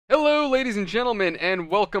Hello, ladies and gentlemen, and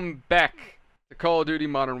welcome back to Call of Duty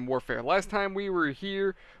Modern Warfare. Last time we were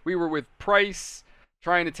here, we were with Price,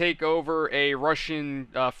 trying to take over a Russian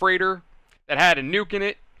freighter that had a nuke in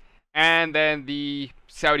it, and then the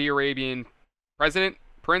Saudi Arabian president,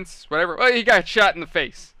 prince, whatever, well, he got shot in the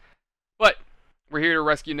face. But we're here to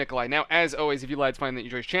rescue Nikolai. Now, as always, if you lads find that you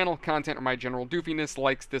enjoy this channel, content, or my general doofiness,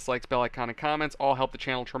 likes, dislikes, bell icon, and comments all help the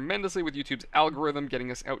channel tremendously with YouTube's algorithm,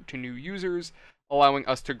 getting us out to new users, allowing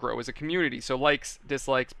us to grow as a community. So likes,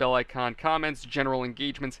 dislikes, bell icon, comments, general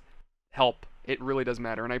engagements help. It really does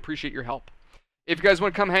matter, and I appreciate your help. If you guys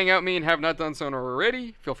want to come hang out with me and have not done so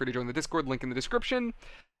already, feel free to join the Discord, link in the description.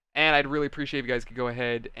 And I'd really appreciate if you guys could go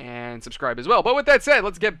ahead and subscribe as well. But with that said,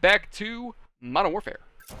 let's get back to Modern Warfare.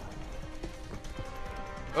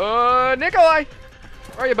 Nikolai!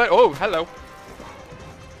 Where are you, bud? Oh, hello.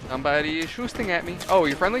 Somebody is shooting at me. Oh,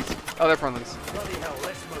 you're friendlies? Oh, they're friendlies.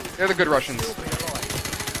 They're the good Russians.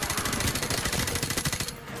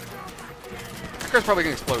 This car's probably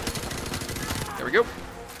gonna explode. There we go.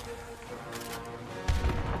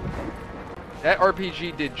 That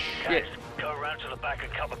RPG did shit. Guys, go around to the back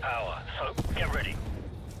and cover power. So, get ready.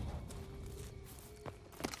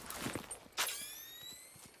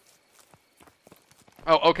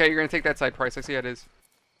 Oh, okay, you're gonna take that side, Price. I see how it is.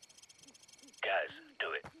 Guys, do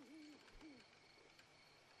it.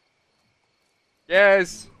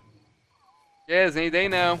 Yes. Yes, any day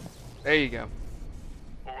now. There you go.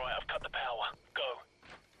 Alright, I've cut the power. Go.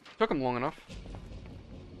 Took him long enough.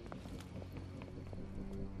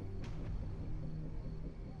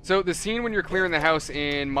 So the scene when you're clearing the house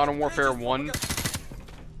in Modern Warfare 1,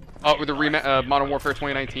 with the Modern Warfare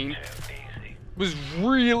 2019, was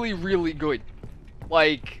really, really good.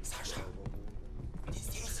 Like,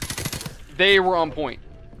 they were on point.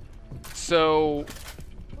 So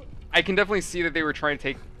I can definitely see that they were trying to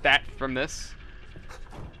take that from this.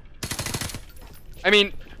 I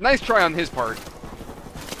mean, nice try on his part.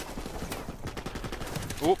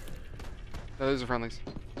 Oh, those are friendlies.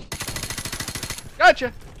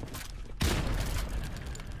 Gotcha. Can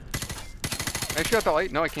I shoot out that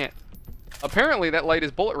light? No, I can't. Apparently, that light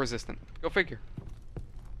is bullet resistant. Go figure.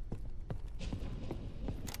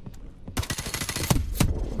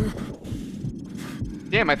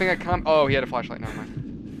 Damn, I think I oh, he had a flashlight. Never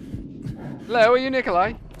mind. Hello, are you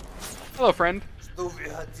Nikolai? Hello, friend.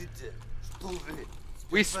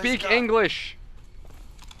 We speak English.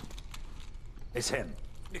 It's him.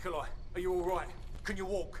 Nikolai, are you alright? Can you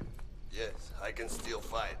walk? Yes, I can still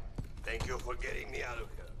fight. Thank you for getting me out of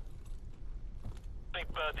here.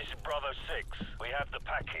 Big Bird, this is Bravo 6. We have the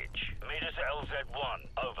package. Meet us at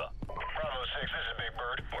LZ1. Over. Bravo 6, this is Big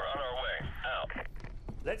Bird. We're on our way. Out.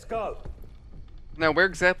 Let's go. Now, where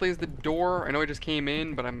exactly is the door? I know I just came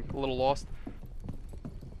in, but I'm a little lost.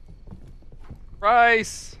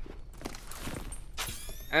 Price!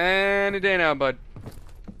 Any day now, bud.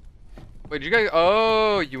 Wait, did you guys...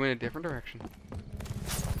 Oh, you went a different direction.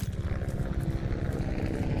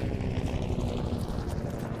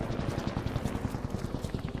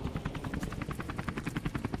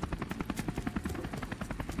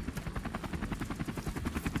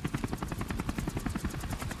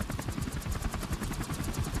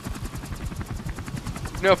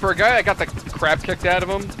 You know, for a guy that got the crap kicked out of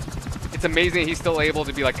him, it's amazing he's still able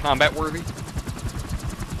to be, like, combat worthy.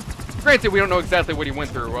 Granted, we don't know exactly what he went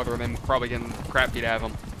through, other than probably getting crap beat out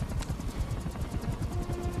of him.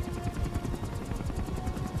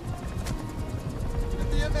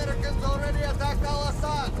 Did the Americans already attacked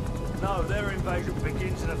Al-Assad? No, their invasion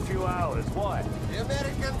begins in a few hours. Why? The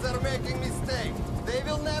Americans are making mistakes. They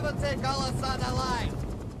will never take Al-Assad alive.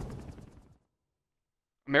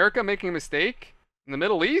 America making a mistake? In the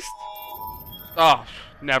Middle East? Oh,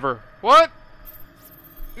 never. What?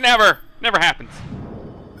 Never. Never happens.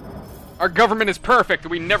 Our government is perfect.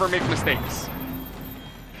 We never make mistakes.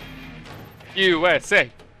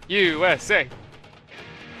 USA. USA.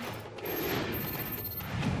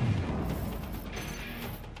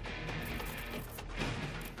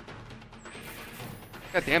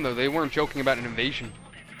 God damn, though, they weren't joking about an invasion.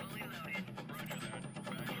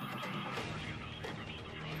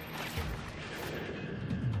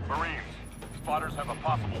 Marines, spotters have a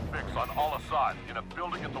possible fix on Al-Assad in a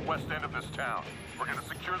building at the west end of this town. We're gonna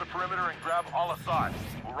secure the perimeter and grab Al-Assad.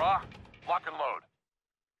 Hoorah! Lock and load.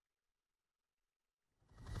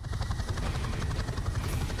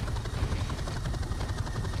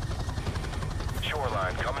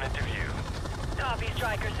 Shoreline coming into view. Copy,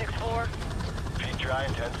 Striker 6-4. Feet dry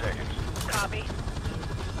in 10 seconds. Copy.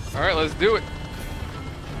 Alright, let's do it.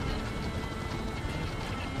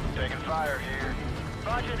 Taking fire here.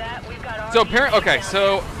 Roger that. We've got our... So apparently, okay,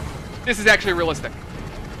 so this is actually realistic.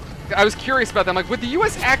 I was curious about that. I'm like, would the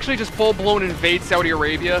U.S. actually just full-blown invade Saudi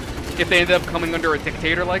Arabia if they ended up coming under a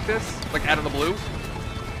dictator like this? Like, out of the blue?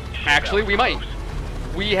 Actually, we might.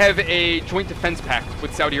 We have a joint defense pact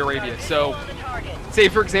with Saudi Arabia. So, say,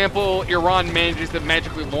 for example, Iran manages to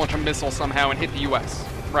magically launch a missile somehow and hit the U.S.,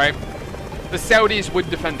 right? The Saudis would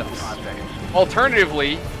defend us.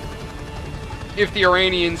 Alternatively, if the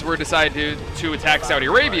Iranians were decided to attack Saudi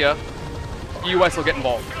Arabia, the U.S. will get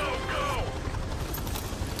involved.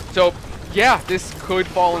 So, yeah, this could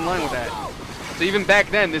fall in line with that. So even back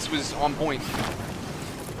then, this was on point.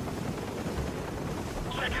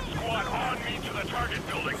 Second squad on me to the target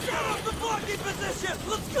building. Get off the blocking position!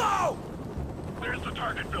 Let's go! There's the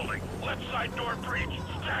target building. Left side door breach.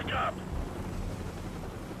 Stack up.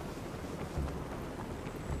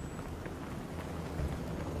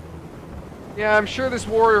 Yeah, I'm sure this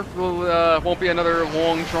war will, won't be another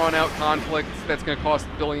long, drawn-out conflict that's going to cost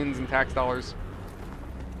billions in tax dollars.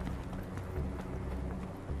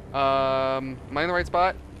 Am I in the right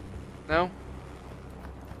spot? No?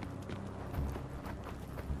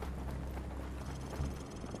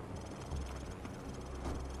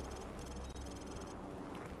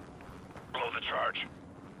 Blow the charge.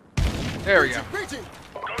 There we go. Breaching!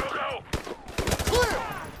 Go, go, go! Clear!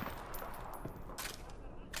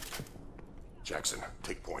 Jackson,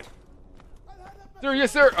 take point. Sir,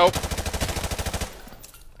 yes, sir. Oh.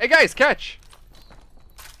 Hey, guys, catch.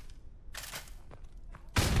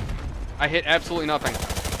 I hit absolutely nothing.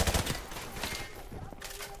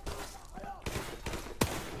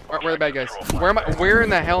 Where are the bad guys? Where am I? Where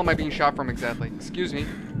in the hell am I being shot from exactly? Excuse me.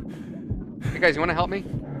 Hey, guys, you want to help me?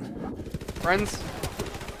 Friends?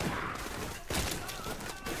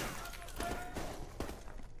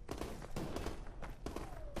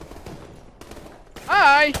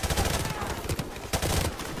 Hi!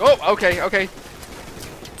 Oh, okay, okay.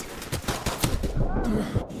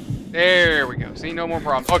 There we go. See, no more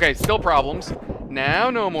problems. Okay, still problems. Now,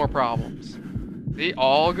 no more problems. See,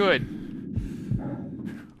 all good.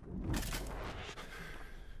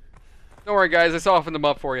 Don't worry, guys. I softened them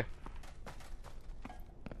up for you.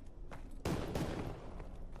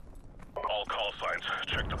 All call signs.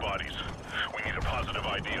 Check the bodies. We need a positive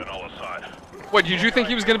ID on Al-Assad. What, did you think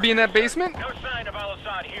he was going to be in that basement? No sign of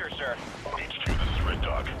Al-Assad here, sir. HQ, this is Red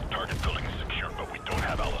Dog. Target building is secure, but we don't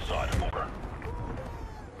have Al-Assad. Over.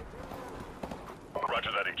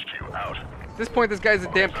 Roger that, HQ. Out. At this point, this guy's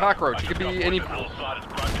a damn cockroach. It could be any... Al-Assad is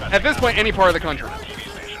broadcasting At this point, any part of the country. TV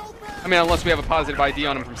station. I mean, unless we have a positive ID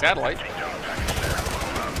on him from satellite. Take down a package there.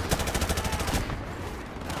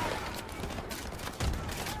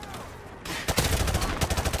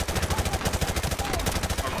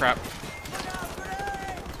 Oh, crap.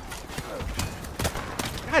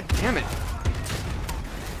 God damn it.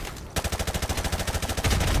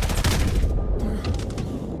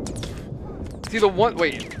 See the one,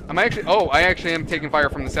 wait, am I actually, oh, I actually am taking fire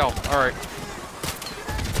from the south. Alright.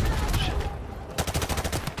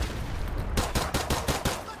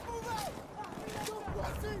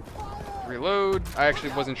 Reload. I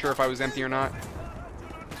actually wasn't sure if I was empty or not.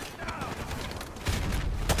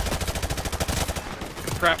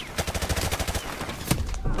 Crap.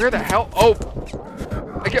 Where the hell? Oh!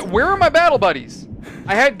 Where are my battle buddies?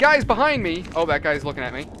 I had guys behind me. Oh, that guy's looking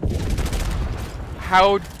at me.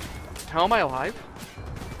 How am I alive?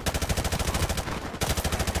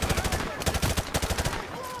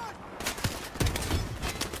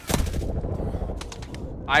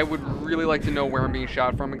 I would really like to know where I'm being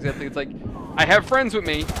shot from exactly. It's like, I have friends with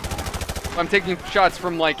me. I'm taking shots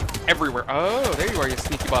from, like, everywhere. Oh, there you are, you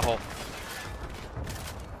sneaky butthole.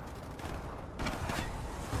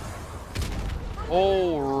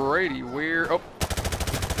 Alrighty, where... Oh.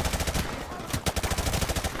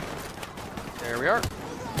 There we are.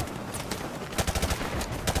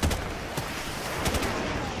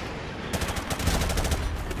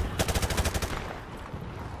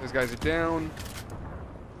 Those guys are down.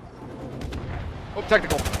 Oh,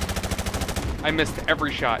 technical. I missed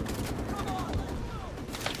every shot.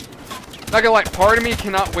 Not gonna lie, part of me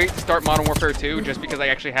cannot wait to start Modern Warfare 2 just because I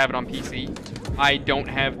actually have it on PC. I don't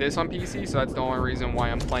have this on PC, so that's the only reason why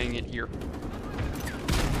I'm playing it here.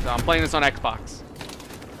 So I'm playing this on Xbox.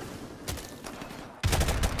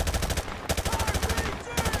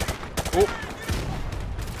 Oh.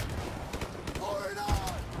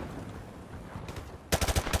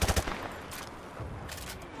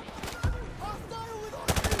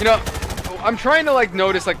 You know, I'm trying to, like,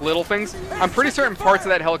 notice, like, little things. I'm pretty certain parts of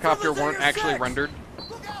that helicopter weren't actually rendered.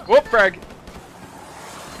 Whoop, frag.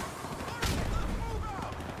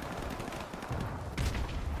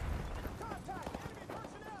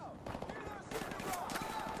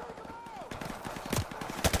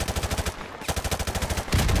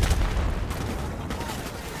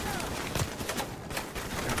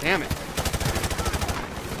 damn it.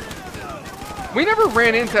 We never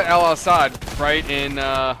ran into Al-Assad, right, in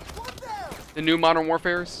the new Modern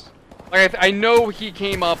Warfares. Like, I know he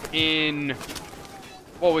came up in,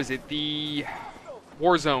 what was it, the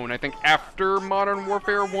Warzone, I think, after Modern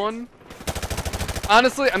Warfare 1.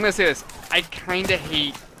 Honestly, I'm gonna say this, I kinda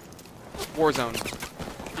hate Warzone.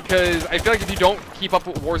 Because I feel like if you don't keep up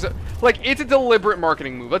with Warzone, like, it's a deliberate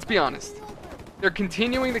marketing move, let's be honest. They're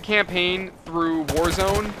continuing the campaign through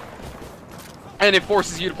Warzone, and it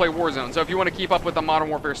forces you to play Warzone. So if you want to keep up with the Modern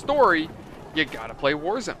Warfare story, you gotta play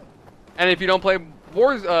Warzone. And if you don't play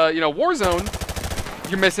Warzone,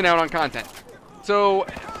 you're missing out on content. So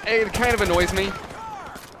it kind of annoys me.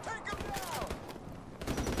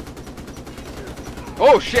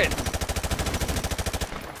 Oh shit!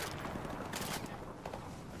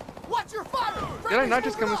 Watch your fire! Did I not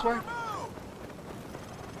just come this way?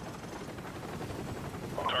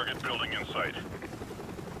 Target building in sight.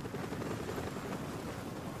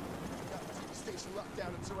 Station locked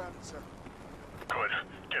down and surrounded, sir. Good.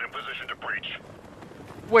 Get in position to breach.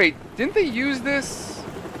 Wait, didn't they use this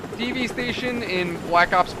DV station in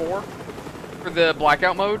Black Ops 4 for the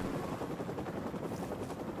blackout mode?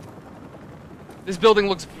 This building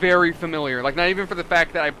looks very familiar. Like, not even for the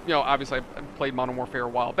fact that obviously I played Modern Warfare a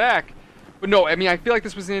while back. But no, I mean, I feel like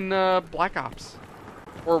this was in Black Ops.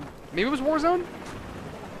 Or maybe it was Warzone?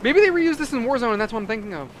 Maybe they reused this in Warzone and that's what I'm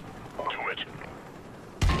thinking of. To it.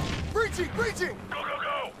 Breaching! Breaching! Go, go,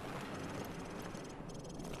 go!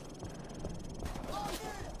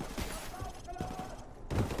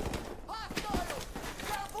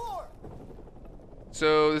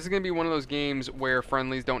 So this is going to be one of those games where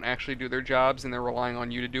friendlies don't actually do their jobs and they're relying on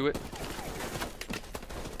you to do it.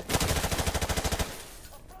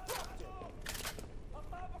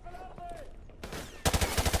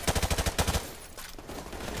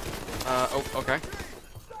 Oh, okay.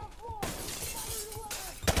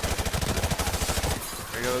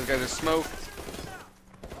 There you go, those guys are smoked.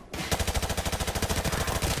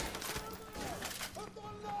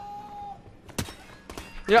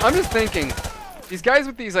 Yeah, I'm just thinking, these guys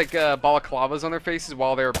with these, like, balaclavas on their faces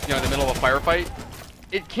while they're, in the middle of a firefight,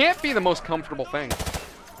 it can't be the most comfortable thing.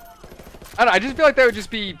 I don't know, I just feel like that would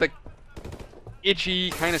just be, like,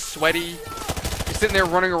 itchy, kind of sweaty. You're sitting there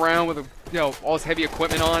running around with, all this heavy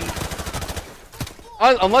equipment on.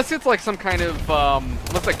 Unless it's, like, some kind of,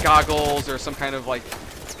 unless, like, goggles or some kind of, like,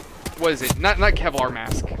 what is it? Not Kevlar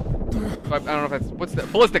mask. I don't know if that's, what's the,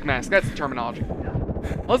 ballistic mask, that's the terminology.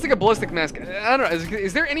 Unless, like, a ballistic mask, I don't know,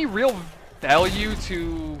 is there any real value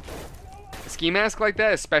to a ski mask like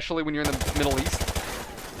that, especially when you're in the Middle East?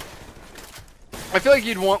 I feel like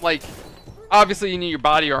you'd want, like, obviously you need your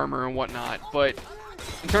body armor and whatnot, but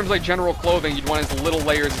in terms of, like, general clothing, you'd want as little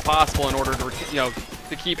layers as possible in order to,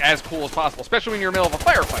 to keep as cool as possible, especially when you're in the middle of a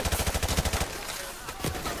firefight.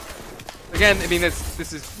 Again, I mean,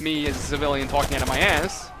 this is me as a civilian talking out of my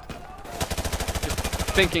ass. Just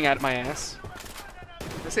thinking out of my ass.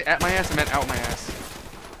 Did I say at my ass? I meant out my ass.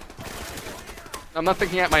 I'm not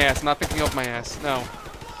thinking at my ass. I'm not thinking of my ass. No.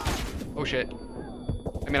 Oh, shit.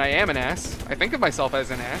 I mean, I am an ass. I think of myself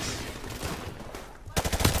as an ass.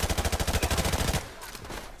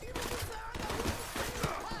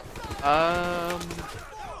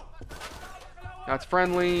 Now it's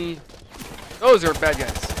friendly. Those are bad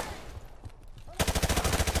guys.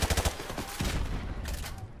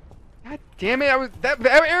 God damn it! That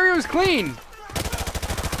area was clean.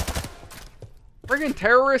 Friggin'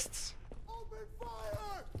 terrorists. Open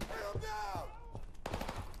fire! Hit 'em down!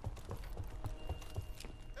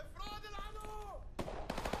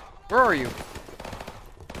 Where are you?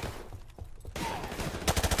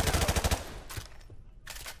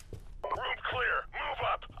 Room clear. Move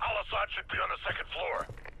up. Al-Assad should be on the second floor.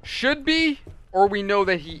 Should be, or we know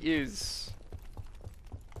that he is.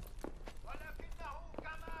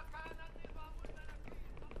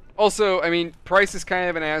 Also, I mean, Price is kind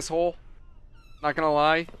of an asshole. Not gonna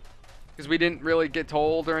lie. Because we didn't really get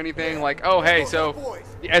told or anything. Like, oh, hey, so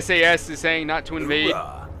the SAS is saying not to invade.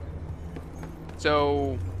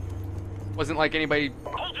 So, wasn't like anybody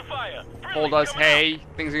Hold your fire. told us, hey,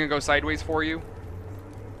 things are gonna go sideways for you.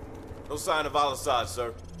 No sign of Al-Assad,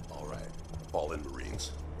 sir. All right. Fall in,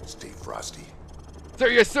 Marines. Stay frosty. Sir,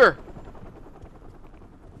 yes, sir.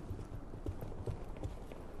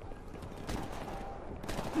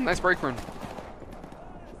 Nice break run.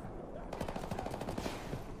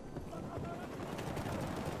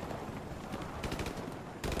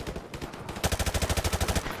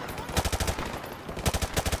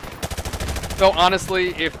 Though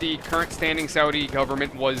honestly, if the current standing Saudi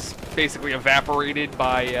government was basically evaporated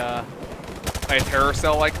by a terror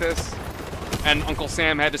cell like this, and Uncle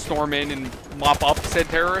Sam had to storm in and mop up said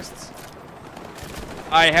terrorists.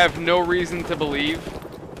 I have no reason to believe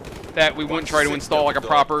that we wouldn't try to install like a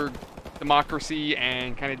proper democracy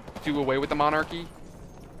and kind of do away with the monarchy.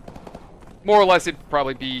 More or less, it'd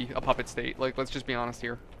probably be a puppet state. Like, let's just be honest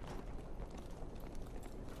here.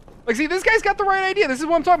 Like, see, this guy's got the right idea. This is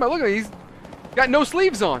what I'm talking about. Look at him. He's got no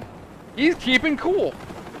sleeves on. He's keeping cool.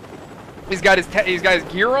 He's got his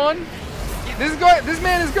gear on. This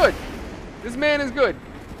man is good. This man is good.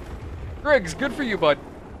 Griggs, good for you, bud.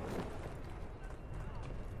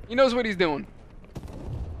 He knows what he's doing.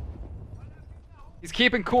 He's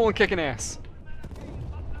keeping cool and kicking ass.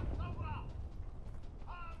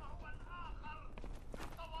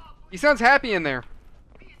 He sounds happy in there.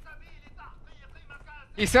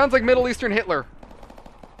 He sounds like Middle Eastern Hitler.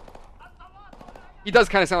 He does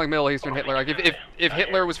kind of sound like Middle Eastern Hitler. Like if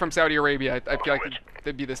Hitler was from Saudi Arabia, I feel like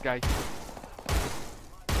it'd be this guy.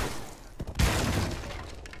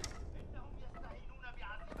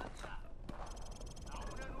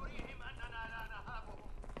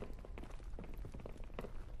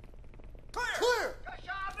 Clear!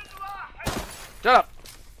 Shut up.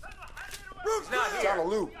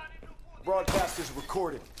 Salud. Broadcast is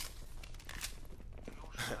recorded.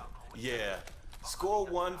 Yeah. Score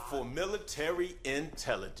 1 for military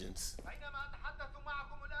intelligence.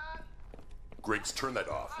 Griggs, turn that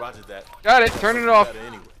off. Roger that. Got it. Turning it off.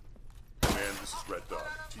 Anyway. Command, this is Red Dog.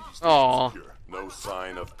 TV station Aw. secure. No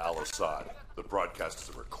sign of Al-Assad. The broadcast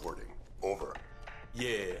is a recording. Over.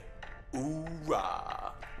 Yeah.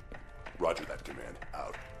 Oorah. Roger that, command.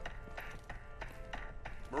 Out.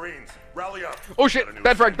 Marines, rally up. Oh shit! Got a new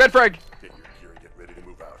Bed frag, bed assignment. frag. Get your gear and get ready to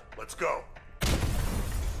move out. Let's go.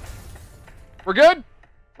 We're good?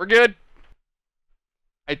 We're good.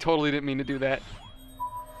 I totally didn't mean to do that.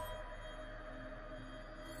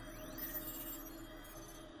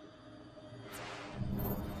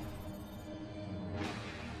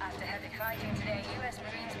 After heavy fighting today, U.S.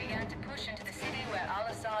 Marines began to push into the city where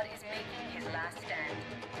al-Assad is making his last stand.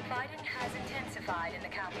 Fighting has intensified in the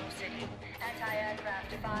capital city.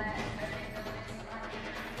 Anti-aircraft fire and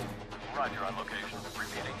Roger on location.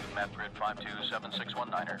 Repeating. Map grid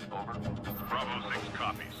 527619er. Over. Bravo 6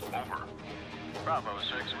 copies. Over. Bravo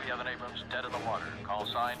 6, we have an Abrams dead in the water. Call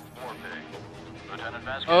sign, Warpig. Lieutenant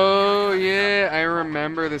Vasquez. Oh yeah, I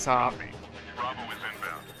remember this op. Bravo is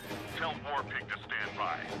inbound. Tell Warpig to stand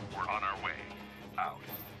by. We're on our way. Out.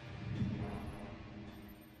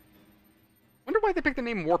 Wonder why they picked the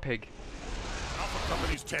name Warpig. Alpha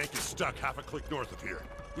Company's tank is stuck half a click north of here.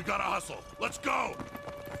 We gotta hustle. Let's go.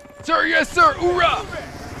 Sir, yes sir, hoorah!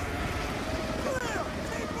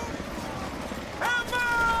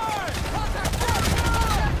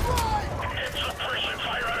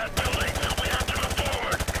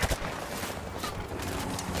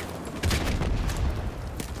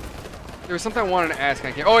 There was something I wanted to ask.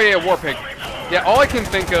 I can't. Oh yeah, Warpig. Yeah, all I can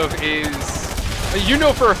think of is, you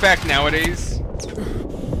know for a fact nowadays,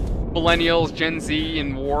 millennials, Gen Z,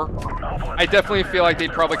 in war, I definitely feel like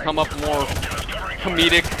they'd probably come up with more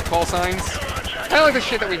comedic call signs. Kind of like the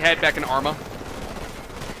shit that we had back in Arma.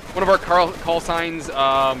 One of our call signs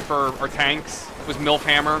for our tanks was MILF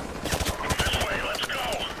Hammer.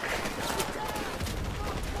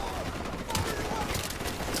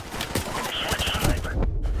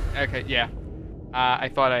 Okay, yeah. I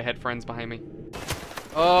thought I had friends behind me.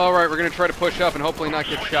 Alright, we're gonna try to push up and hopefully not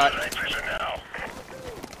get shot.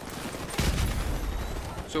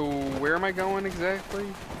 So, where am I going exactly?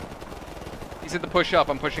 He said to push up,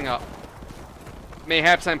 I'm pushing up.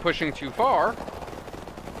 Mayhaps I'm pushing too far.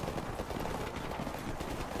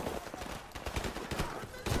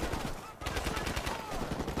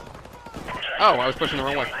 Oh, I was pushing the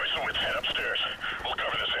wrong way.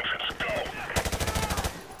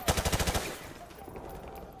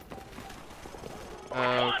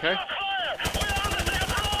 Okay.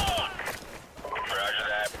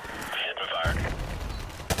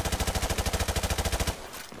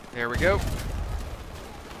 There we go.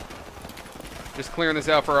 Just clearing this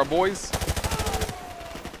out for our boys.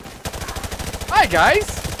 Hi,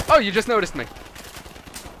 guys! Oh, you just noticed me.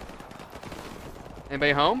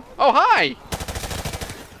 Anybody home? Oh, hi!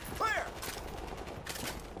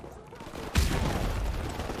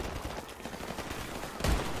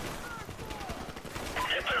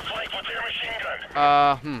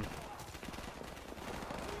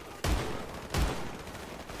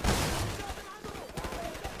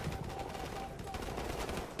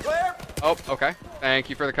 Oh, okay.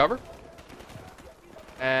 Thank you for the cover.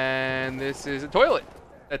 And this is a toilet.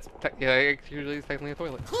 That's yeah, usually it's technically a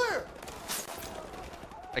toilet. Clear!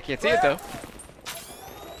 I can't see it though.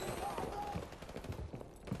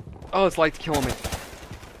 Oh, this light's killing me.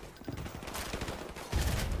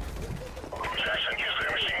 Jackson, use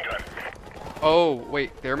their machine gun. Oh,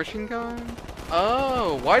 wait, their machine gun?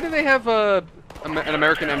 Oh, why do they have an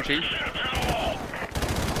American MG?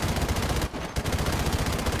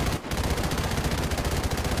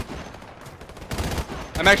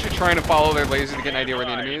 I'm actually trying to follow their laser to get an idea where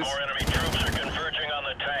the enemy is. More enemy troops are converging on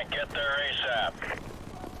the tank. Get there ASAP.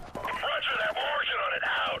 Roger that. We're working on it.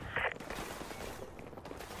 Out.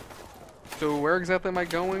 So where exactly am I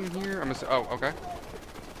going here? Oh, okay.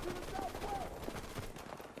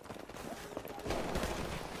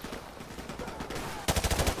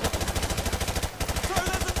 Sir,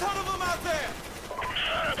 there's a ton of them out there!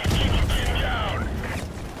 Keep them pinned down.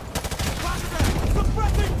 Roger that!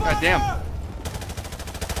 Suppressing fire! God damn.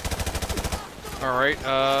 Alright,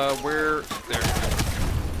 where? There.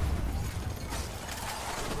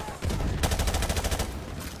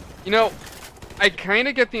 You know, I kind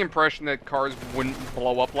of get the impression that cars wouldn't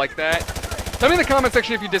blow up like that. Tell me in the comment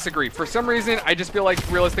section if you disagree. For some reason, I just feel like,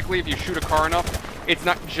 realistically, if you shoot a car enough, it's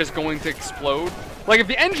not just going to explode. Like, if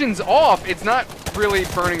the engine's off, it's not really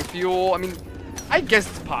burning fuel. I mean, I guess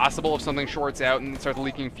it's possible if something shorts out and starts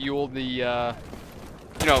leaking fuel, you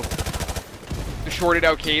know, the shorted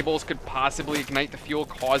out cables could possibly ignite the fuel,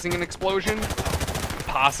 causing an explosion.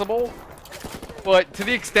 Possible. But to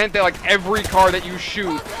the extent that, like, every car that you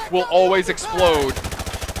shoot will always explode,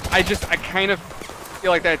 I kind of feel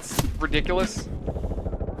like that's ridiculous.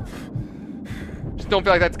 Just don't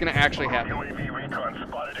feel like that's gonna actually happen. UAV recon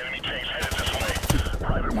spotted enemy tanks headed this way.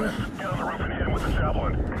 Private West, get on the roof and hit him with a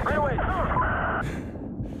javelin. Right away,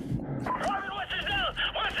 Private West is down!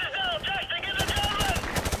 West is down! Jackson, get the javelin!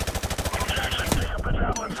 Jackson, pick up the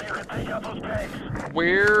javelin so you can take out those tanks.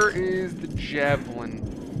 Where is the javelin?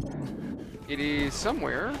 It is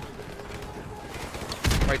somewhere.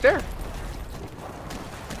 Right there.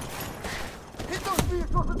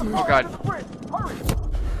 Oh god.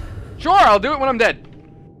 Sure, I'll do it when I'm dead.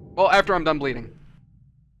 Well, after I'm done bleeding.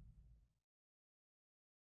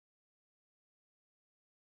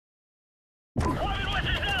 Private West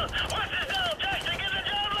is down! West is down! Jackson, get the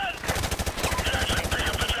javelin! Jackson, pick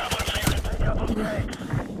up the javelin so you can take out those tanks.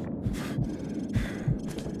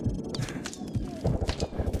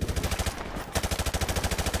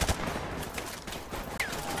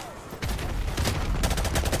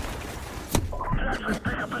 Jackson,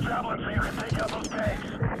 pick up the javelin so you can take out those tanks.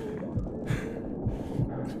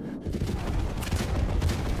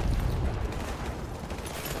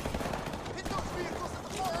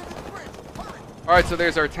 Alright, so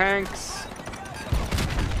there's our tanks.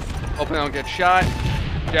 Hopefully I don't get shot.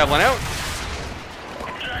 Javelin out.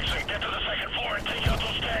 Jackson, get to the second floor and take out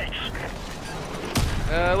those tanks.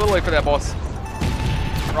 A little late for that, boss.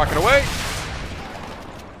 Rocket away.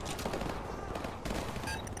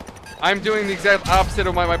 I'm doing the exact opposite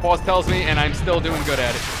of what my boss tells me, and I'm still doing good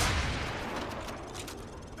at it.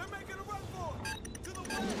 They're making a run for it! To the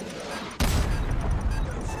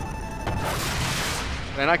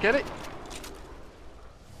Did I not get it?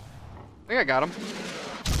 I think I got him.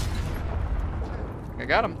 I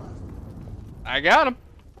got him. I got him.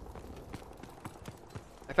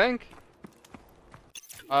 I think.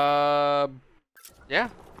 Yeah.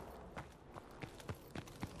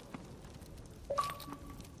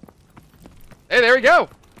 Hey, there we go.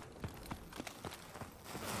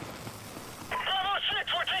 Bravo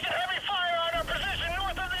 6, we're taking heavy fire on our position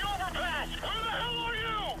north of the overpass. Where the hell are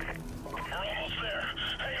you? We're almost there.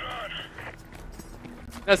 Hang on.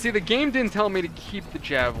 Now, see, the game didn't tell me to keep the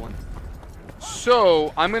javelin.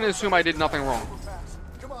 So, I'm going to assume I did nothing wrong.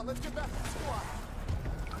 Come on, let's get back to the squad.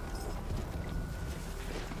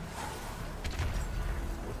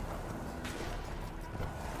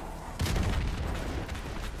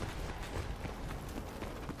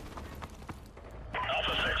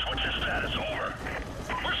 Alpha 6, what's your status? Over.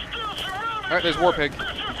 We're still surrounded. Alright, there's Warpig.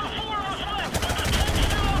 There's just the 4 of us left,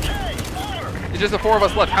 but the tank's still okay. Over. It's just the 4 of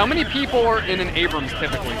us left. How many people are in an Abrams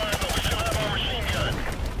typically? We still have our machine gun.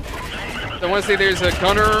 So I want to say there's a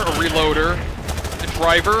gunner, a reloader, the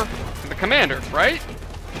driver, and the commander, right?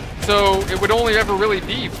 So it would only ever really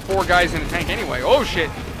be 4 guys in a tank anyway. Oh shit.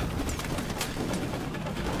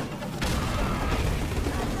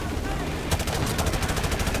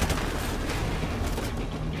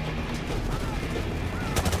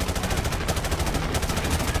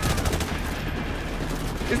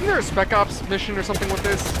 Isn't there a Spec Ops mission or something with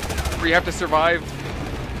this? Where you have to survive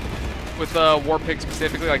with Warpig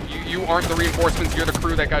specifically? Like, you aren't the reinforcements, you're the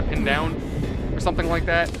crew that got pinned down? Or something like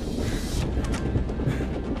that?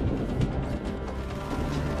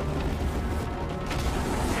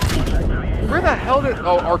 Where the hell did...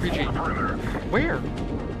 Oh, RPG. Where?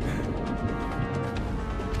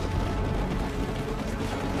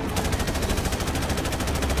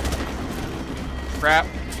 Crap.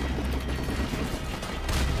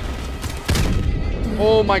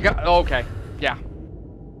 Oh my god. Okay. Yeah.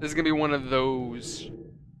 This is gonna be one of those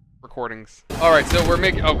recordings. Alright, so we're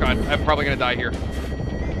making... Oh god, I'm probably gonna die here.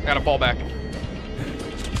 Gotta fall back.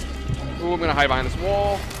 Ooh, I'm gonna hide behind this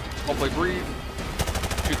wall. Hopefully breathe.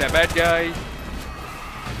 Shoot that bad guy.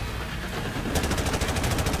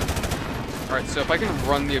 Alright, so if I can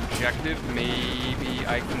run the objective, maybe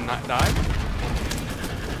I can not die?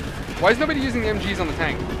 Why is nobody using the MGs on the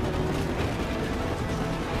tank?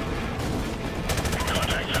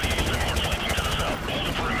 Contact to the east and more flanking to the south. Hold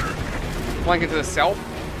the perimeter. Flanking to the south?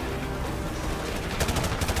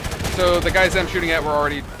 So the guys that I'm shooting at were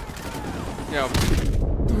already, you know...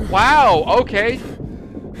 Wow, okay.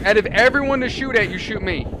 Out of everyone to shoot at, you shoot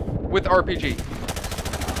me. With RPG.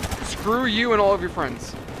 Screw you and all of your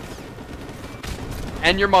friends.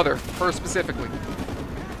 And your mother, her specifically.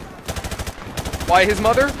 Why his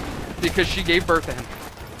mother? Because she gave birth to him.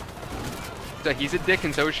 So he's a dick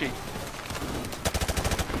and so is she.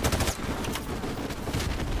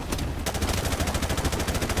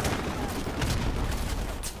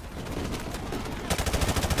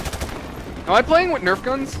 Am I playing with Nerf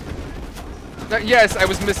guns? Yes, I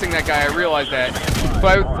was missing that guy, I realized that.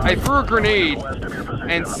 But I threw a grenade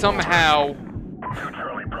and somehow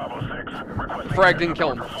Frag didn't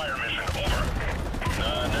kill him.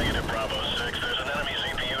 Negative Bravo 6. There's an enemy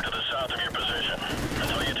CPU to the south of your position.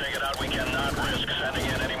 Until you take it out, we cannot risk sending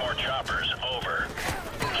in any more choppers. Over.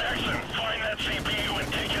 Jackson, find that CPU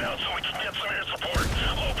and take it out so we can get some air support.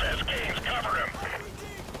 Lopez Gaines, cover him.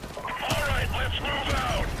 Alright, let's move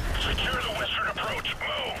out. Secure the western approach.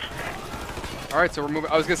 Move. Alright, so we're moving.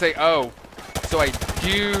 I was gonna say, oh. So I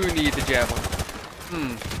do need the javelin.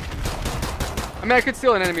 I mean, I could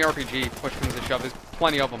steal an enemy RPG, push comes to shove. There's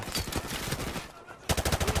plenty of them.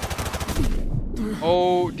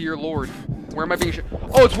 Oh, dear lord. Where am I being shot?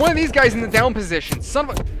 Oh, it's one of these guys in the down position. Son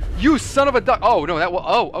of a... You son of a duck. Oh, no, that was...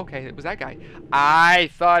 Oh, okay, it was that guy. I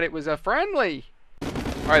thought it was a friendly.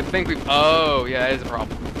 Alright, I think we've... Oh, yeah, that is a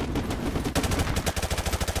problem.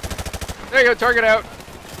 There you go, target out.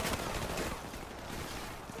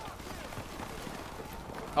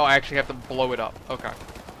 Oh, I actually have to blow it up. Okay.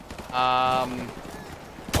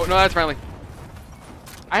 Oh, no, that's friendly.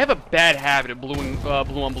 I have a bad habit of blue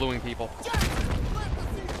on bluing people.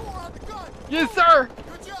 Yes, sir!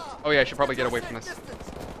 Oh, yeah, I should probably get away from this.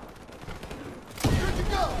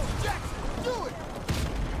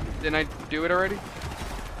 Didn't I do it already?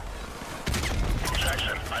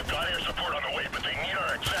 Jackson, I've got air support on the way, but they need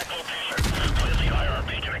our exact location. Place the IR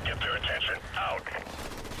beacon and get their attention. Out.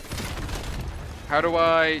 How do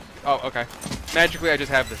I... Oh, okay. Magically, I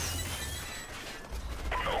just have this.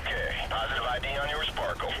 Okay, positive ID on your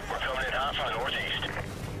Sparkle. We're coming in hot from the northeast.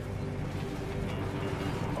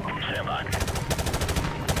 Stand by.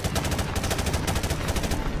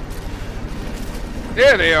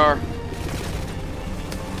 There they are.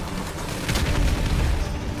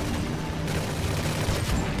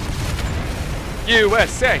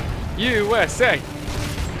 USA! USA!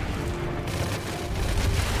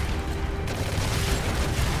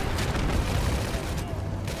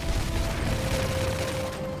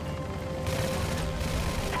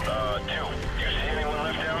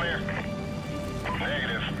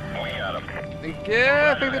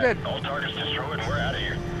 Yeah, I think they did. All targets destroyed and we're out of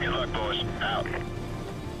here. Good luck, boys. Out.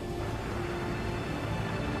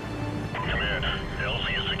 Command,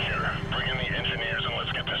 LZ is secure. Bring in the engineers and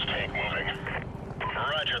let's get this tank moving.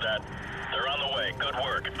 Roger that. They're on the way. Good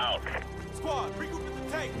work. Out. Squad, regroup at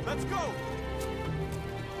the tank. Let's go.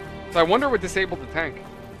 So I wonder what disabled the tank.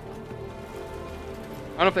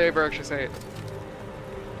 I don't know if they ever actually say it.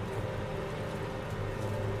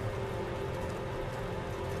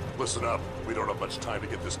 Listen up. We don't have much time to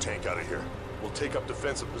get this tank out of here. We'll take up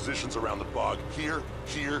defensive positions around the bog. Here,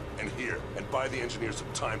 here, and here. And buy the engineers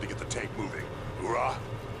some time to get the tank moving. Hoorah!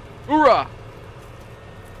 Hoorah!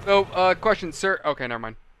 So, question, sir. Okay, never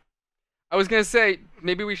mind. I was gonna say,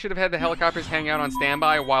 maybe we should have had the helicopters hang out on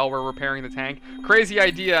standby while we're repairing the tank. Crazy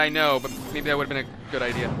idea, I know, but maybe that would have been a good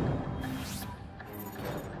idea.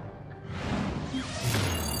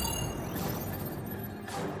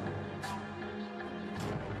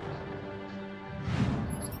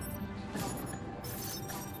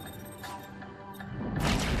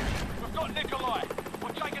 We've got Nikolai. We're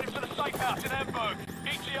taking him to the safe house in Hamburg.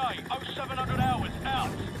 ETA 0700 hours.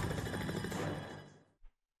 Out.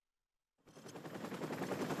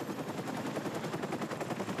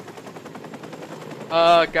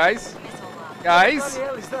 Guys? Guys?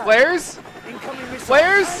 Flares?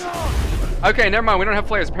 Flares? Okay, never mind. We don't have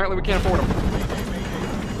flares. Apparently we can't afford them.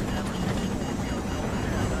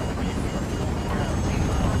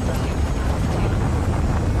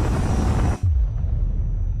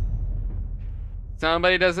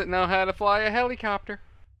 Somebody doesn't know how to fly a helicopter.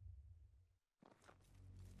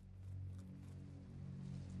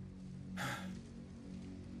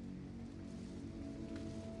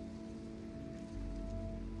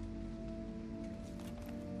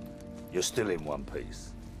 You're still in one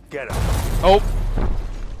piece. Get up. Oh.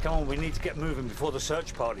 Come on, we need to get moving before the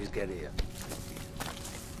search parties get here.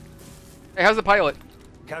 Hey, how's the pilot?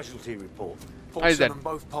 Casualty report. Oh, he's dead.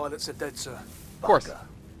 Both pilots are dead, sir. Of course.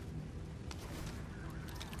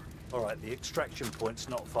 Alright, the extraction point's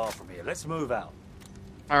not far from here. Let's move out.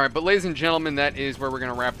 Alright, but ladies and gentlemen, that is where we're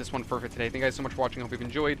going to wrap this one for today. Thank you guys so much for watching. I hope you've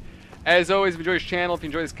enjoyed. As always, if you enjoy this channel, if you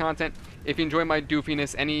enjoy this content, if you enjoy my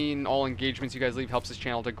doofiness, any and all engagements you guys leave helps this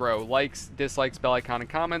channel to grow. Likes, dislikes, bell icon, and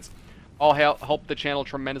comments all help the channel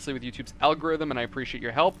tremendously with YouTube's algorithm, and I appreciate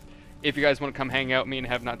your help. If you guys want to come hang out with me and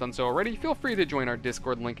have not done so already, feel free to join our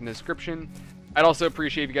Discord, link in the description. I'd also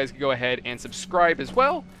appreciate if you guys could go ahead and subscribe as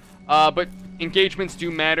well. But engagements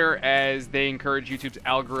do matter as they encourage YouTube's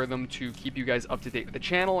algorithm to keep you guys up to date with the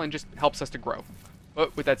channel and just helps us to grow.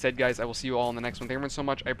 But with that said, guys, I will see you all in the next one. Thank you everyone so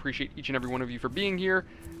much. I appreciate each and every one of you for being here.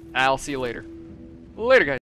 I'll see you later. Later, guys.